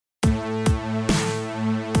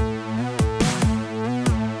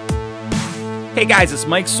Hey guys, it's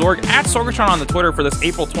Mike Sorg at Sorgatron on the Twitter for this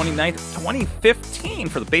April 29th, 2015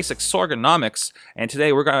 for the basic Sorganomics. And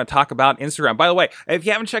today we're going to talk about Instagram. By the way, if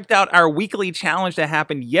you haven't checked out our weekly challenge that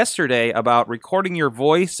happened yesterday about recording your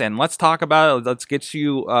voice, and let's talk about it. Let's get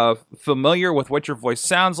you familiar with what your voice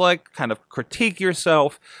sounds like, kind of critique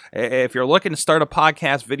yourself. If you're looking to start a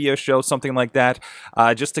podcast, video show, something like that,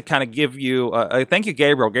 just to kind of give you, thank you,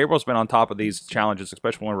 Gabriel. Gabriel's been on top of these challenges,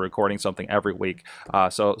 especially when we're recording something every week.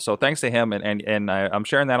 So thanks to him, and I'm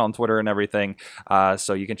sharing that on Twitter and everything,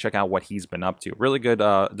 so you can check out what he's been up to. Really good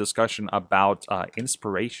discussion about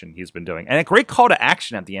inspiration he's been doing, and a great call to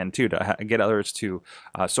action at the end too, to get others to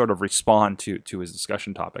sort of respond to his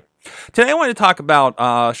discussion topic. Today I want to talk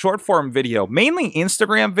about short form video. Mainly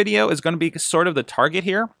Instagram video is going to be sort of the target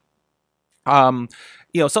here.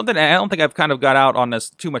 You know, something I don't think I've kind of got out on this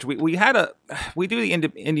too much. We do the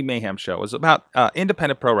Indie Mayhem show. It's about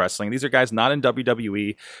independent pro wrestling. These are guys not in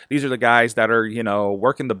WWE. These are the guys that are, you know,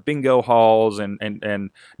 working the bingo halls and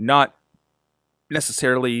not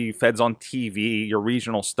necessarily feds on TV, your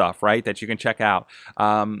regional stuff, right, that you can check out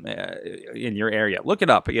in your area. Look it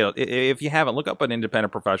up. You know, if you haven't, look up an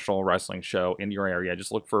independent professional wrestling show in your area.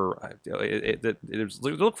 Just look for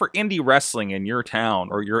look for indie wrestling in your town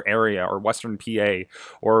or your area or Western PA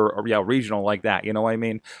or yeah, regional like that. You know what I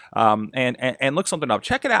mean? And look something up.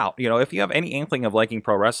 Check it out. You know, if you have any inkling of liking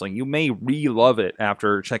pro wrestling, you may re-love it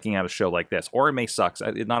after checking out a show like this, or it may suck.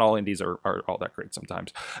 Not all indies are all that great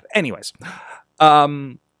sometimes. Anyways.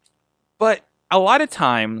 But a lot of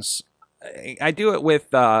times I do it with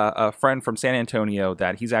a friend from San Antonio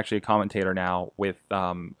that he's actually a commentator now with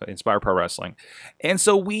Inspire Pro Wrestling. And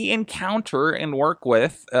so we encounter and work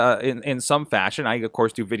with in some fashion. I, of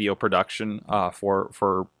course, do video production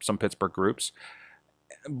for some Pittsburgh groups.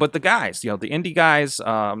 But the guys, you know, the indie guys,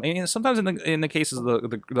 and sometimes in the cases of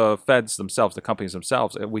the feds themselves, the companies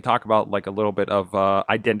themselves, we talk about like a little bit of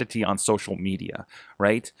identity on social media,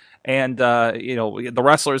 right? And you know, the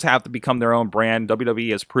wrestlers have to become their own brand.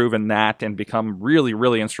 WWE has proven that and become really,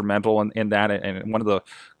 really instrumental in that. And one of the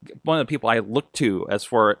people I look to as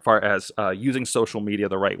far as using social media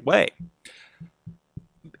the right way.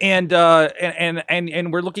 And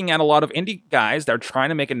we're looking at a lot of indie guys that are trying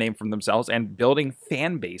to make a name for themselves and building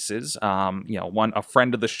fan bases. You know, a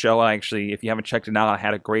friend of the show, actually, if you haven't checked it out, I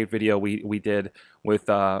had a great video we did with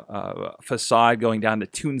Facade going down to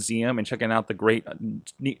Toonseum and checking out the great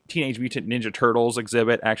Teenage Mutant Ninja Turtles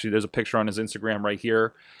exhibit. Actually, there's a picture on his Instagram right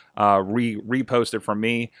here, reposted from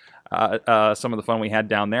me. Some of the fun we had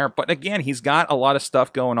down there. But again, he's got a lot of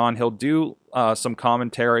stuff going on. He'll do some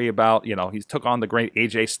commentary about, you know, he took on the great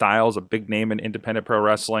AJ Styles, a big name in independent pro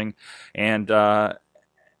wrestling, and you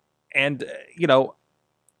know,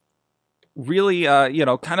 really, you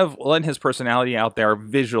know, kind of letting his personality out there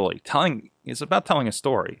visually. It's about telling a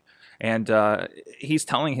story. And he's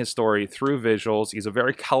telling his story through visuals. He's a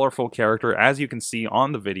very colorful character, as you can see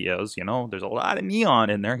on the videos. You know, there's a lot of neon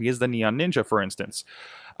in there. He is the Neon Ninja, for instance.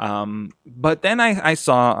 But then I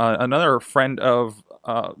saw another friend of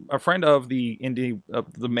the indie,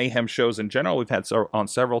 the Mayhem shows in general. We've had on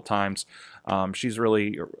several times. She's really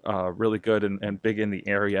good and big in the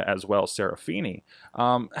area as well. Sarah Feeney.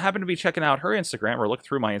 Happened to be checking out her Instagram, or looked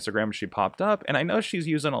through my Instagram, and she popped up, and I know she's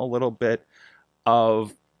using a little bit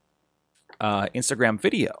of Instagram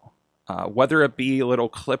video, whether it be little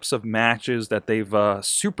clips of matches that they've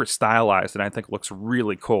super stylized, and I think looks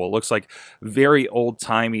really cool. It looks like very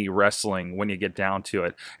old-timey wrestling when you get down to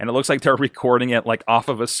it, and it looks like they're recording it like off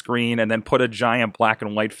of a screen and then put a giant black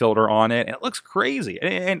and white filter on it, and it looks crazy.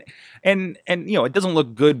 And you know, it doesn't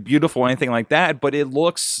look good, beautiful, or anything like that, but it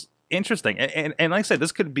looks interesting. And like I said,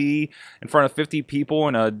 this could be in front of 50 people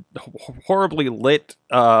in a horribly lit,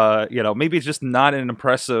 you know, maybe it's just not an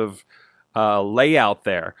impressive layout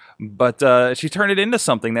there, but she turned it into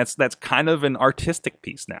something that's kind of an artistic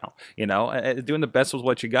piece now, you know, doing the best with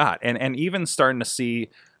what you got, and even starting to see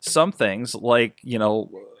some things like, you know,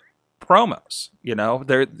 promos. You know,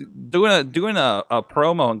 they're doing a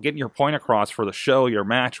promo and getting your point across for the show, your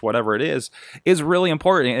match, whatever it is really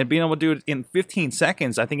important. And being able to do it in 15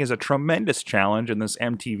 seconds, I think, is a tremendous challenge in this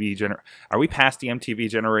MTV generation. Are we past the MTV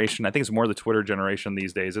generation? I think it's more the Twitter generation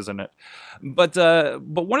these days, isn't it? But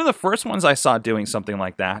one of the first ones I saw doing something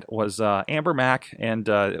like that was Amber Mack and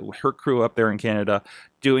her crew up there in Canada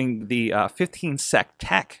doing the 15-sec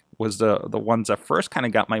tech. Was the ones that first kind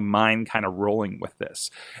of got my mind kind of rolling with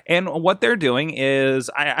this. And what they're doing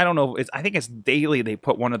is, I don't know, I think it's daily they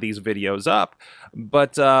put one of these videos up,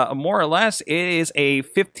 but more or less it is a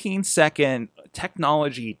 15-second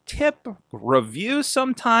technology tip reviews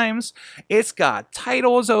sometimes. It's got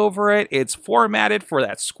titles over it. It's formatted for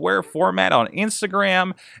that square format on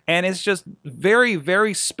Instagram. And it's just very,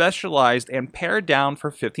 very specialized and pared down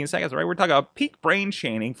for 15 seconds, right? We're talking about peak brain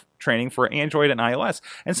training for Android and iOS.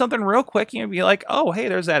 And something real quick, you'd be like, oh, hey,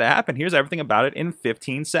 there's that app, and here's everything about it in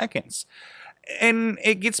 15 seconds. And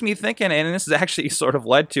it gets me thinking, and this has actually sort of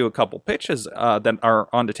led to a couple pitches that are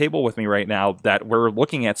on the table with me right now, that we're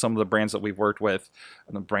looking at some of the brands that we've worked with,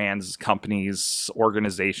 the brands, companies,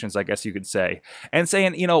 organizations, I guess you could say, and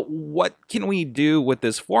saying, you know, what can we do with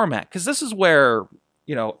this format? Because this is where,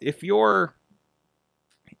 you know, if you're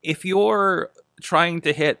trying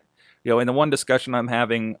to hit, you know, and the one discussion I'm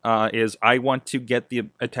having is I want to get the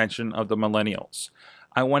attention of the millennials.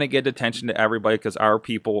 I want to get attention to everybody because our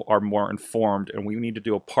people are more informed, and we need to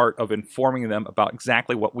do a part of informing them about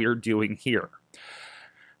exactly what we're doing here.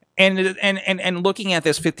 And looking at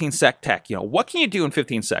this 15-sec tech, you know, what can you do in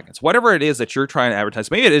 15 seconds? Whatever it is that you're trying to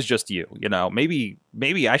advertise, maybe it is just you, you know, maybe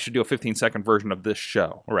I should do a 15-second version of this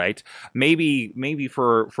show, right? Maybe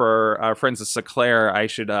for our friends at Sinclair, I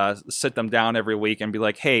should sit them down every week and be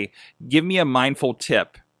like, hey, give me a mindful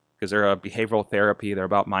tip. Because they're a behavioral therapy, they're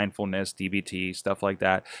about mindfulness, DBT, stuff like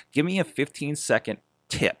that. Give me a 15-second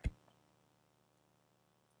tip.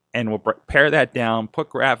 And we'll pare that down,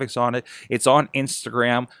 put graphics on it. It's on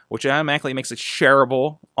Instagram, which automatically makes it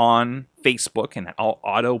shareable on Facebook, and it all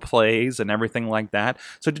auto plays and everything like that.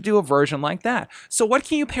 So to do a version like that. So what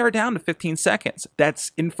can you pare down to 15 seconds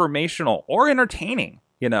that's informational or entertaining?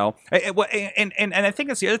 You know, and I think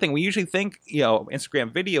that's the other thing. We usually think, you know,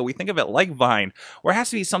 Instagram video, we think of it like Vine, where it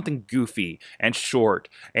has to be something goofy and short.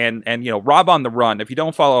 And you know, Rob on the Run. If you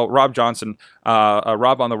don't follow Rob Johnson,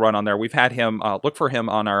 Rob on the Run on there, we've had him, look for him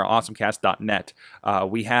on our awesomecast.net.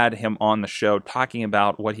 We had him on the show talking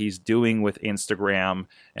about what he's doing with Instagram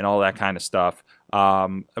and all that kind of stuff.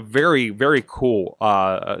 Very, very cool.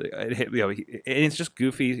 You know, it's just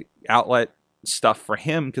goofy outlet stuff for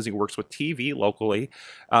him because he works with TV locally,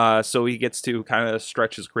 so he gets to kind of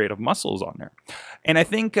stretch his creative muscles on there. And I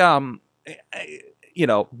think you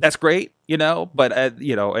know, that's great, you know, but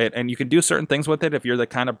you know, and you can do certain things with it if you're the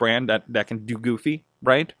kind of brand that can do goofy,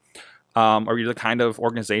 right? Or you're the kind of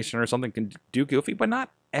organization or something can do goofy, but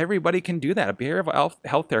not everybody can do that. A behavioral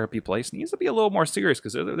health therapy place needs to be a little more serious,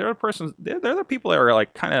 because they're the people that are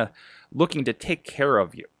like kind of looking to take care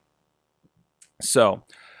of you. So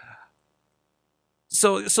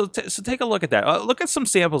take a look at that. Look at some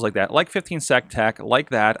samples like that, like 15-sec tech, like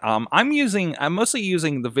that. I'm mostly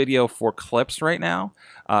using the video for clips right now.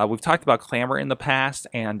 We've talked about Clamor in the past,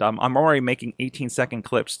 and I'm already making 18-second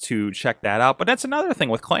clips to check that out. But that's another thing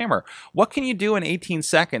with Clamor. What can you do in 18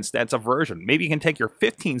 seconds that's a version? Maybe you can take your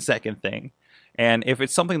 15-second thing, and if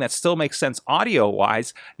it's something that still makes sense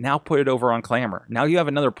audio-wise, now put it over on Clamor. Now you have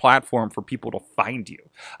another platform for people to find you.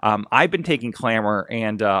 I've been taking Clamor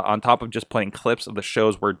and on top of just playing clips of the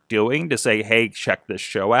shows we're doing to say, hey, check this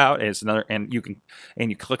show out. And it's another, and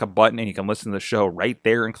you click a button and you can listen to the show right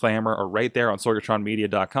there in Clamor or right there on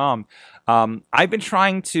sorgatronmedia.com. I've been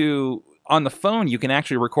trying to, on the phone, you can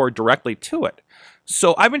actually record directly to it.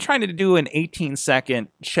 So I've been trying to do an 18-second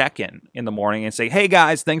check-in in the morning and say, hey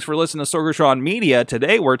guys, thanks for listening to Sorgatron Media.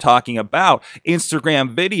 Today we're talking about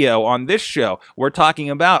Instagram video on this show. We're talking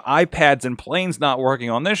about iPads and planes not working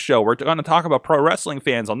on this show. We're going to talk about pro wrestling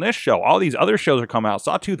fans on this show. All these other shows are coming out.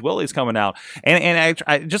 Sawtooth Willie's coming out. And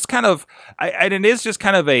I just kind of, it is just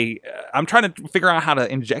kind of I'm trying to figure out how to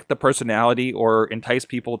inject the personality or entice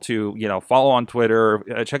people to, you know, follow on Twitter,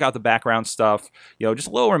 check out the background stuff, you know, just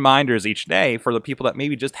little reminders each day for the people that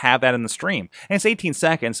maybe just have that in the stream. And it's 18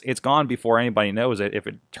 seconds. It's gone before anybody knows it. If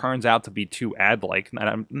it turns out to be too ad-like, and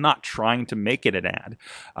I'm not trying to make it an ad,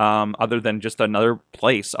 other than just another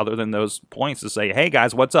place, other than those points to say, hey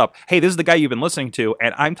guys, what's up? Hey, this is the guy you've been listening to,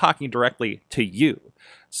 and I'm talking directly to you.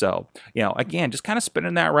 So, you know, again, just kind of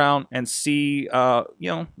spinning that around and see, you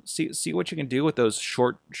know, see what you can do with those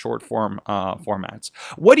short form formats.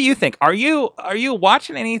 What do you think? Are you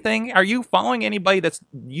watching anything? Are you following anybody that's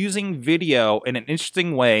using video in an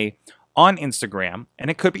interesting way on Instagram? And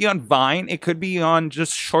it could be on Vine. It could be on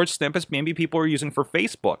just short snippets. Maybe people are using for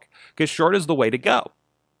Facebook, because short is the way to go.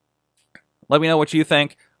 Let me know what you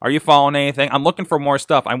think. Are you following anything? I'm looking for more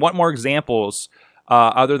stuff. I want more examples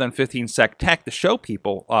other than 15 Sec Tech to show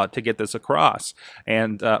people to get this across,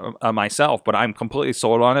 and myself. But I'm completely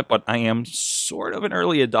sold on it. But I am sort of an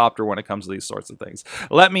early adopter when it comes to these sorts of things.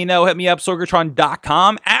 Let me know. Hit me up,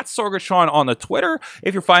 Sorgatron.com, at Sorgatron on the Twitter.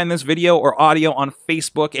 If you're finding this video or audio on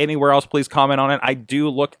Facebook, anywhere else, please comment on it. I do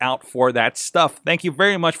look out for that stuff. Thank you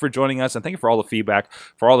very much for joining us, and thank you for all the feedback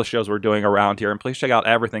for all the shows we're doing around here. And please check out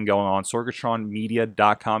everything going on,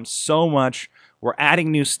 sorgatronmedia.com. So much. We're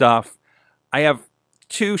adding new stuff. I have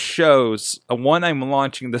 2 shows. One I'm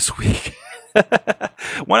launching this week.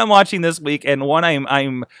 One I'm launching this week, and one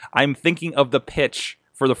I'm thinking of the pitch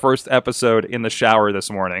for the first episode in the shower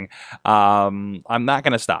this morning. I'm not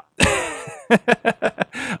going to stop.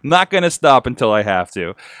 I'm not going to stop until I have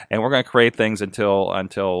to, and we're going to create things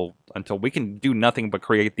until we can do nothing but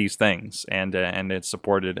create these things, and it's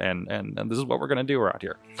supported, and this is what we're going to do around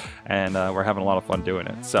here, and we're having a lot of fun doing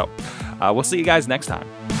it. So we'll see you guys next time.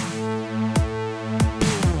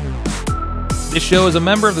 This show is a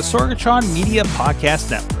member of the Sorgatron Media Podcast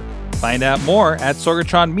Network. Find out more at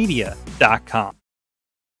sorgatronmedia.com.